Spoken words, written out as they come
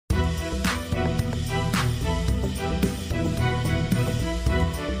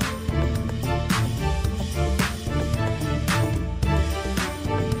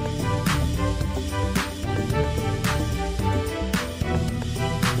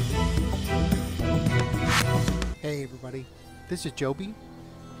everybody. This is Joby,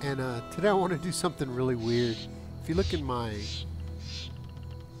 and today I want to do something really weird. If you look in my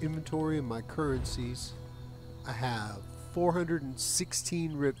inventory and my currencies, I have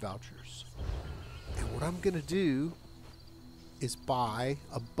 416 Writ Vouchers. And what I'm going to do is buy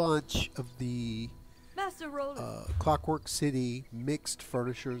a bunch of the Clockwork City Mixed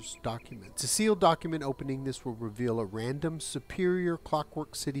Furnishers documents. A sealed document opening this will reveal a random superior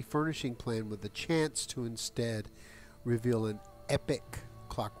Clockwork City furnishing plan with a chance to instead reveal an epic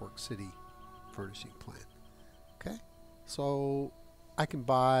Clockwork City furnishing plan. Okay, so I can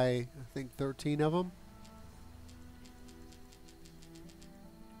buy, I think, 13 of them.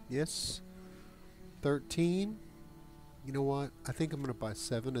 Yes, 13. You know what? I think I'm going to buy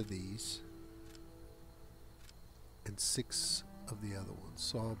 7 of these and 6 of the other ones.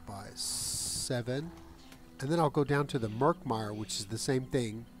 So I'll buy 7. And then I'll go down to the Merkmeyer, which is the same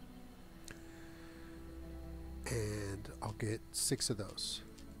thing. And I'll get 6 of those.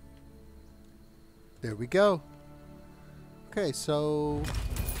 There we go. Okay, so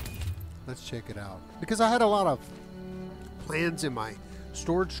let's check it out. Because I had a lot of plans in my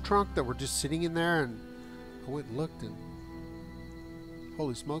storage trunk that were just sitting in there, and I went and looked, and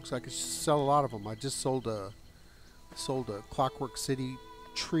holy smokes, I could sell a lot of them. I just sold a Clockwork City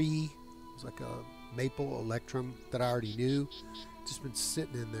tree. It was like a maple electrum that I already knew. Just been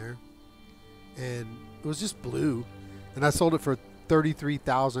sitting in there, and it was just blue, and I sold it for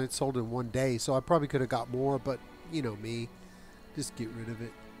 $33,000. It sold in one day, so I probably could have got more, but you know me, just get rid of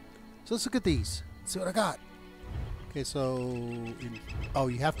it. So let's look at these. Let's see what I got. Okay, so oh,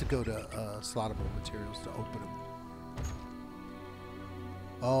 you have to go to slottable materials to open them.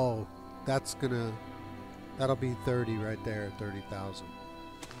 Oh, that'll be 30 right there, 30,000.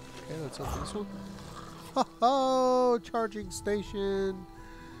 Okay, let's open this one. Oh, charging station.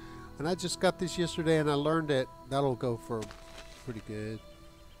 And I just got this yesterday, and I learned it. That'll go for pretty good.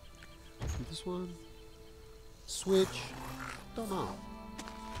 See this one? Switch. Don't know.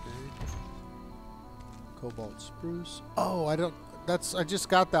 Okay. Cobalt spruce. Oh, I just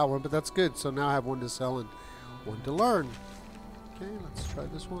got that one, but that's good. So now I have one to sell and one to learn. Okay, let's try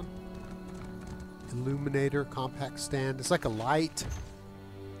this one. Illuminator compact stand. It's like a light.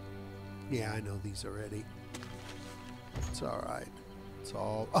 Yeah, I know these already. It's alright. It's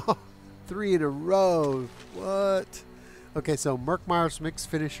all... Oh, 3 in a row. What? Okay, so Merkmeyer's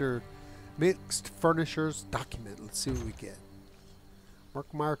Mixed Furnishers document. Let's see what we get.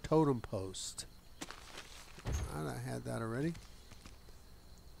 Merkmeyer Totem Post. I had that already.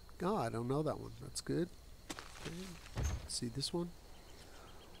 Oh, I don't know that one. That's good. Okay. Let's see this one.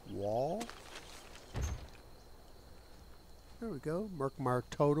 Wall. There we go. Merkmeyer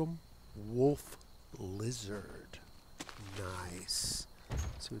Totem. Wolf Lizard. Nice.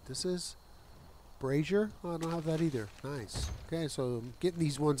 Let's see what this is. Brazier. Oh, I don't have that either. Nice. Okay, so I'm getting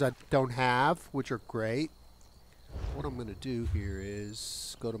these ones I don't have, which are great. What I'm going to do here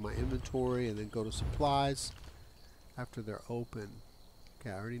is go to my inventory and then go to supplies after they're open. Okay,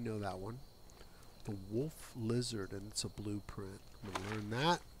 I already know that one. The Wolf Lizard, and it's a blueprint. I'm going to learn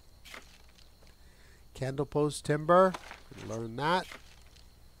that. Candle Post Timber. Learn that.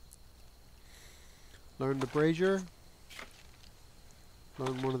 Learn the brazier.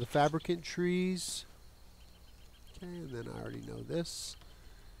 Learn one of the fabricant trees. Okay, and then I already know this.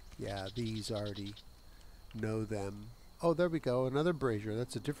 Yeah, these already know them. Oh, there we go. Another brazier.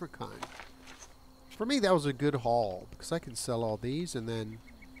 That's a different kind. For me, that was a good haul because I can sell all these, and then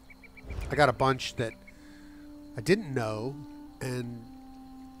I got a bunch that I didn't know, and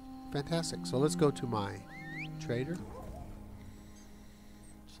fantastic. So let's go to my trader.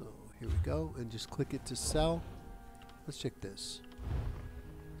 So here we go, and just click it to sell. Let's check this.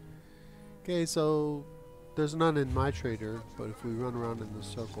 Okay, so there's none in my trader, but if we run around in the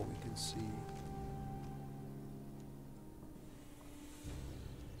circle, we can see.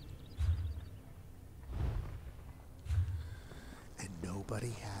 And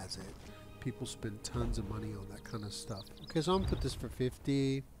nobody has it. People spend tons of money on that kind of stuff. Okay, so I'm gonna put this for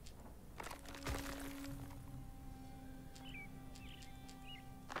 50.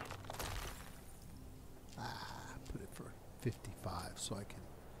 Put it for 55 so I can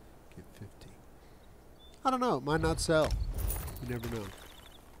get 50. I don't know. It might not sell. You never know.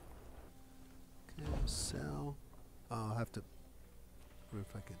 Okay, sell. Oh, I'll have to. I wonder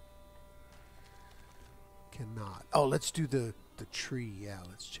if I can. Cannot. Oh, let's do the tree. Yeah,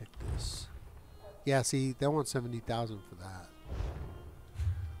 let's check this. Yeah, see, they want 70,000 for that.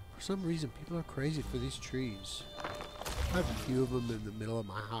 For some reason, people are crazy for these trees. I have a few of them in the middle of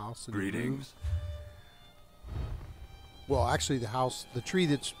my house. Greetings. Well, actually, the tree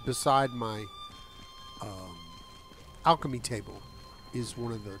that's beside my alchemy table is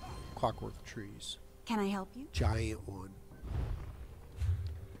one of the clockwork trees. Can I help you? Giant one.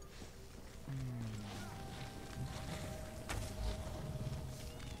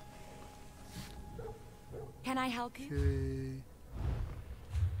 Can I help you? Okay.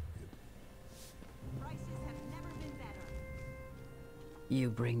 Prices have never been better. You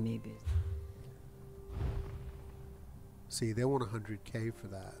bring me business. See, they want 100K for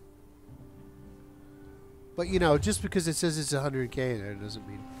that. But you know, just because it says it's 100K there doesn't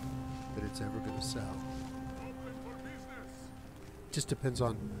mean that it's ever going to sell. Just depends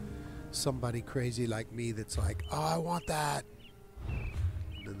on somebody crazy like me that's like, oh, I want that.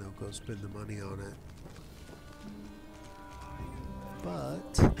 And then they'll go spend the money on it.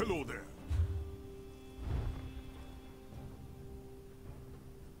 But Hello there.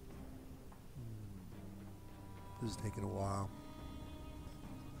 this is taking a while.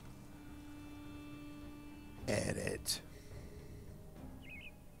 Edit.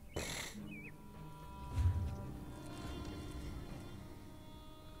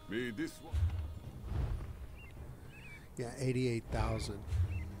 Me this one. Yeah, 88,000.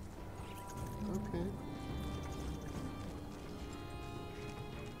 Okay.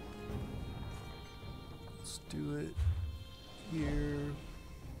 Let's do it here.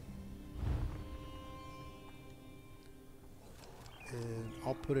 And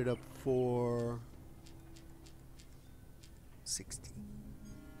I'll put it up for 60.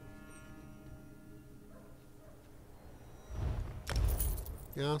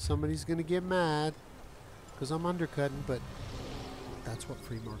 Now somebody's gonna get mad because I'm undercutting, but that's what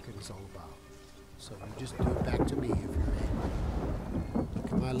free market is all about. So you just do it back to me if you're able. Look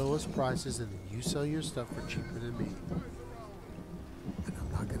at my lowest prices and then you sell your stuff for cheaper than me. And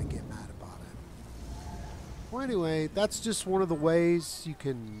I'm not gonna get mad about it. Well, anyway, that's just one of the ways you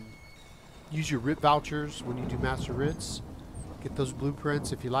can use your Writ Vouchers when you do master writs. Get those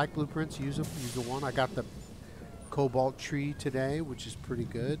blueprints. If you like blueprints, use them. Use the one. I got the cobalt tree today, which is pretty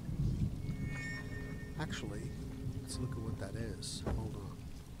good. Actually, let's look at what that is. Hold on.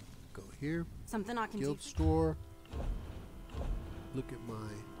 Go here. Something I can Guild do. store. Look at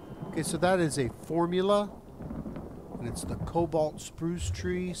my... Okay, so that is a formula. And it's the cobalt spruce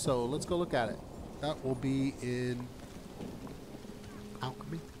tree. So let's go look at it. That will be in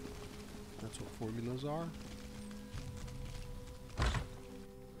alchemy. That's what formulas are.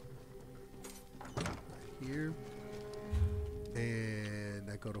 Right here. And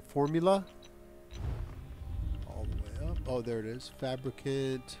I go to formula. All the way up. Oh, there it is.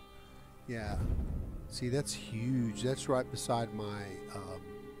 Fabricant. Yeah. See, that's huge. That's right beside my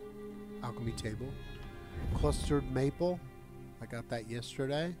alchemy table. Clustered maple. I got that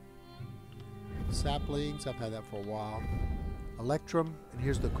yesterday. Saplings. I've had that for a while. Electrum. And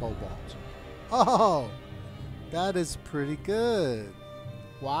here's the cobalt. Oh! That is pretty good.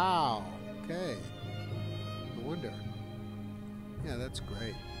 Wow. Okay. No wonder. Yeah, that's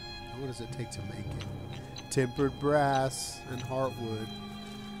great. What does it take to make it? Tempered brass and heartwood.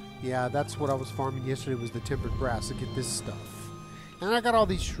 Yeah, that's what I was farming yesterday was the tempered brass to get this stuff. And I got all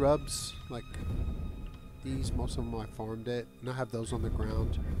these shrubs, like these. Most of them I farmed it. And I have those on the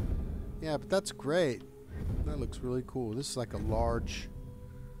ground. Yeah, but that's great. That looks really cool. This is like a large,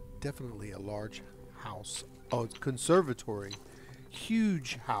 definitely a large house. Oh, it's conservatory.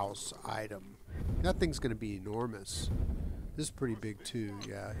 Huge house item. That thing's going to be enormous. This is pretty big too,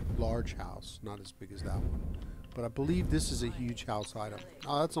 yeah. Large house, not as big as that one. But I believe this is a huge house item.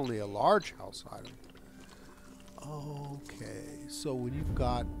 Oh, that's only a large house item. Okay, so when you've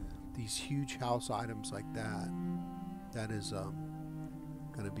got these huge house items like that, that is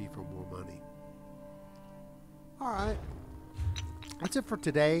going to be for more money. Alright, that's it for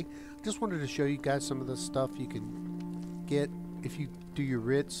today. Just wanted to show you guys some of the stuff you can get if you do your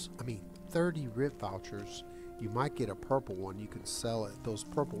writs. I mean, 30 Writ Vouchers. You might get a purple one. You can sell it. Those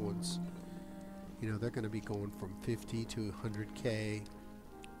purple ones, you know, they're going to be going from 50 to 100K.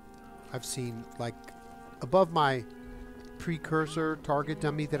 I've seen, like, above my precursor target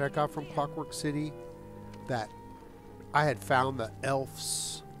dummy that I got from Clockwork City, that I had found the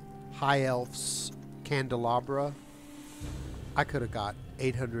elves, high elves candelabra. I could have got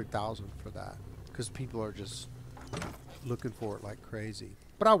 800,000 for that because people are just looking for it like crazy.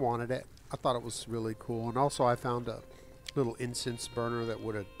 But I wanted it. I thought it was really cool. And also I found a little incense burner that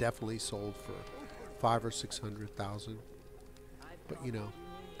would have definitely sold for 500,000 or 600,000. But you know,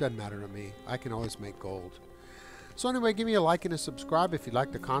 doesn't matter to me. I can always make gold. So anyway, give me a like and a subscribe if you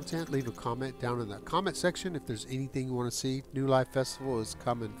like the content. Leave a comment down in the comment section if there's anything you want to see. New Life Festival is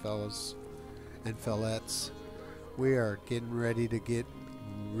coming, fellas and fellettes. We are getting ready to get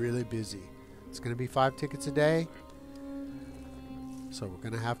really busy. It's going to be 5 tickets a day. So we're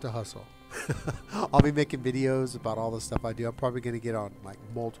going to have to hustle. I'll be making videos about all the stuff I do. I'm probably going to get on like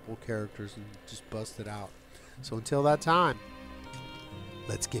multiple characters and just bust it out. So until that time,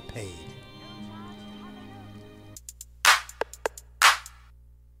 let's get paid.